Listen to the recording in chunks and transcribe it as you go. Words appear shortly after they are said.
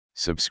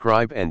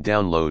Subscribe and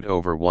download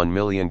over 1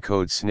 million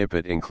code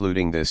snippet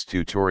including this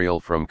tutorial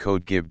from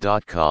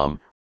codegive.com,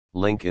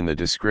 link in the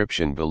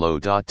description below.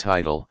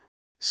 Title,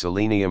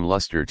 Selenium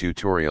Luster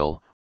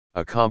Tutorial,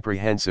 a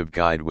comprehensive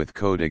guide with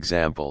code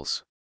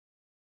examples.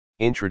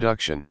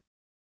 Introduction.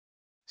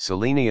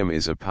 Selenium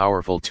is a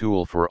powerful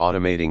tool for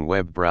automating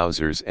web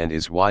browsers and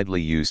is widely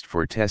used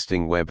for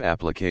testing web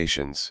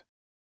applications.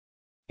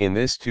 In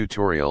this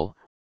tutorial,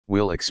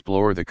 we'll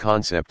explore the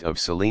concept of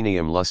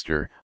Selenium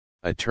Luster,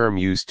 a term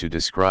used to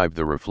describe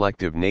the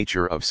reflective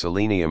nature of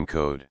Selenium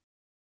code.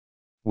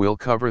 We'll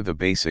cover the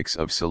basics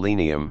of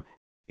Selenium,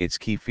 its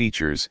key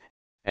features,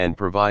 and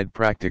provide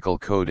practical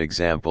code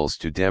examples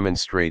to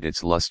demonstrate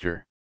its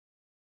luster.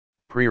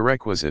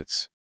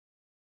 Prerequisites.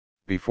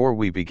 Before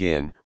we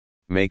begin,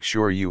 make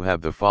sure you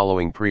have the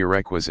following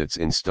prerequisites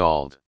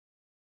installed.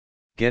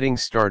 Getting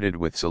started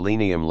with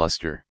Selenium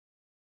Luster.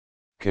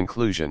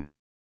 Conclusion.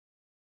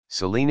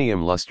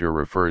 Selenium Luster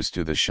refers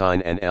to the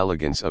shine and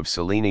elegance of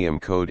Selenium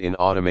code in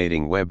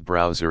automating web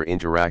browser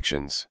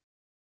interactions.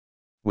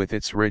 With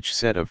its rich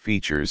set of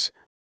features,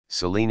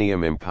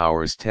 Selenium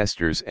empowers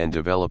testers and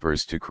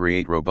developers to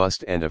create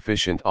robust and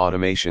efficient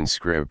automation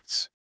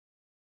scripts.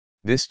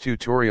 This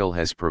tutorial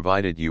has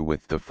provided you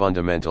with the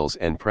fundamentals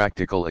and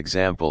practical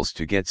examples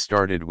to get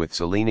started with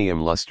Selenium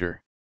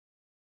Luster.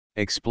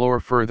 Explore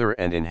further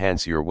and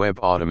enhance your web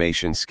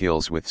automation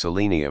skills with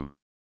Selenium.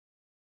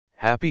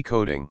 Happy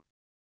coding!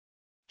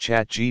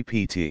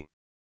 ChatGPT